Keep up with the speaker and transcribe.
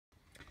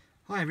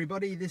Hi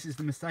everybody, this is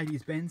the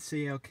Mercedes-Benz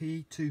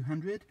CLK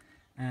 200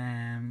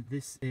 and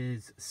this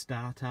is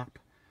startup,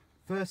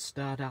 first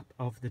startup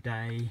of the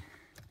day.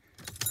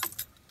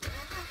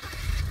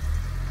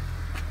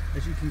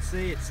 As you can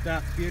see, it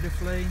starts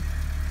beautifully.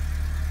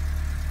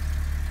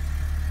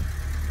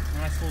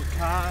 Nice little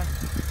car.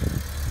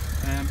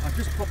 I've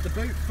just popped the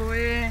boot for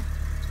you.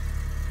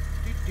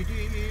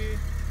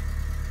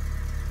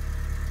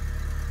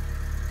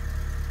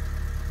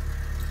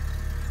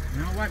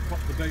 No, I won't pop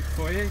the boot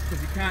for you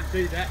because you can't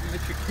do that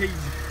unless your key's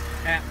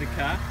out the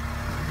car.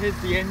 Here's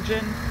the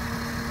engine.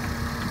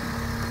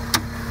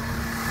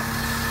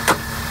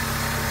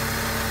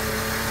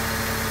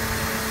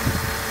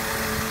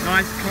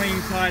 Nice,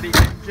 clean, tidy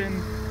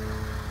engine.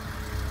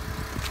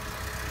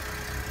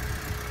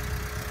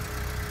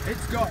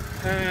 It's got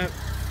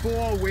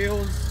 4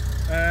 wheels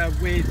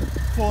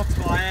with 4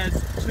 tyres.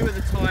 2 of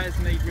the tyres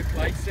need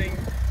replacing.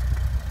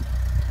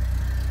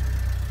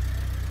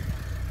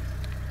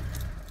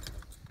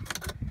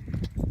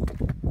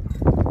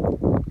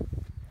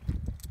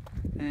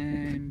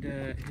 And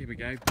here we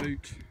go,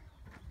 boot.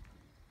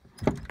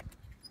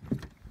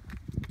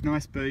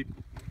 Nice boot.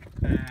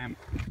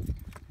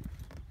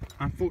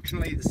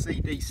 Unfortunately the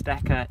CD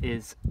stacker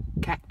is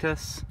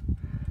cactus.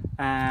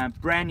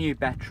 Brand new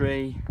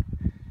battery.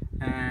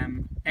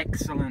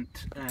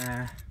 Excellent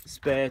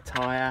spare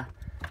tyre.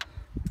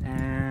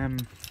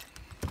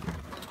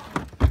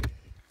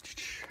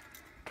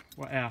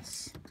 What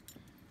else?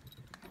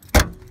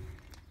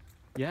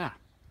 Yeah,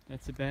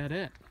 that's about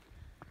it.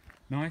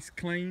 Nice,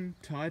 clean,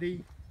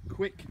 tidy,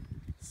 quick,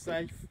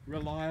 safe,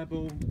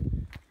 reliable,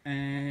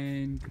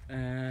 and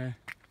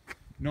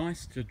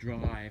nice to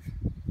drive.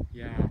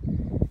 Yeah,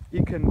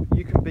 you can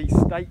be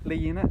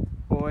stately in it,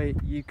 or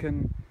you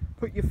can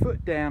put your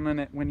foot down in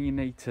it when you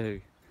need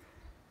to.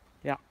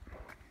 Yeah,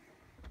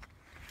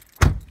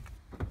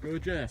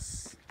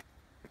 gorgeous.